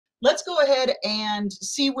let's go ahead and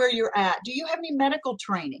see where you're at. Do you have any medical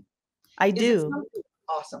training? I Is it do. something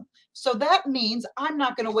awesome? So that means I'm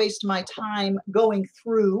not going to waste my time going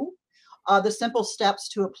through the simple steps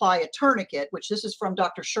to apply a tourniquet, which this is from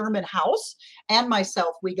Dr. Sherman House and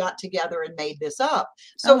myself. We got together and made this up.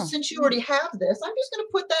 So Oh, since you already have this, I'm just going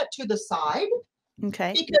to put that to the side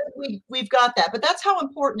okay. because we've got that. But that's how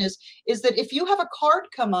important is that if you have a card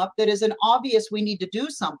come up that is an obvious we need to do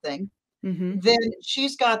something, Mm-hmm. then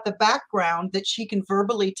she's got the background that she can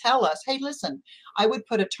verbally tell us, hey, listen, I would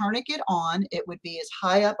put a tourniquet on. It would be as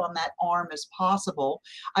high up on that arm as possible.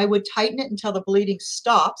 I would tighten it until the bleeding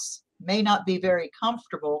stops. May not be very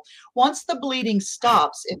comfortable. Once the bleeding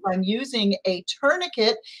stops, if I'm using a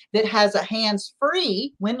tourniquet that has a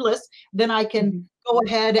hands-free, windless, then I can Mm-hmm. go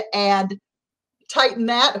ahead and tighten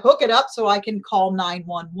that, hook it up so I can call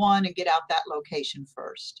 911 and get out that location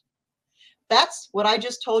first. That's what I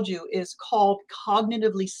just told you is called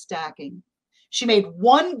cognitively stacking. She made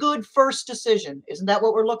one good first decision. Isn't that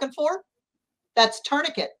what we're looking for? That's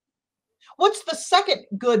tourniquet. What's the second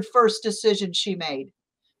good first decision she made?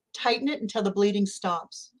 Tighten it until the bleeding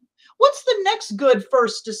stops. What's the next good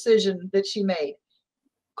first decision that she made?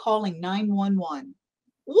 Calling 911.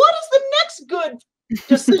 What is the next good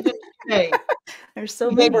decision she made? There's so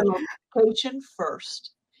She gave her many. location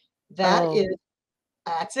first. Oh,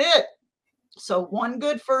 That's it. So one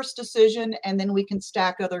good first decision, and then we can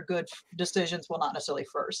stack other good decisions. Well, not necessarily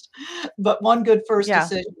first, but one good first yeah.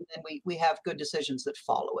 decision, and then we have good decisions that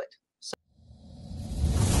follow it.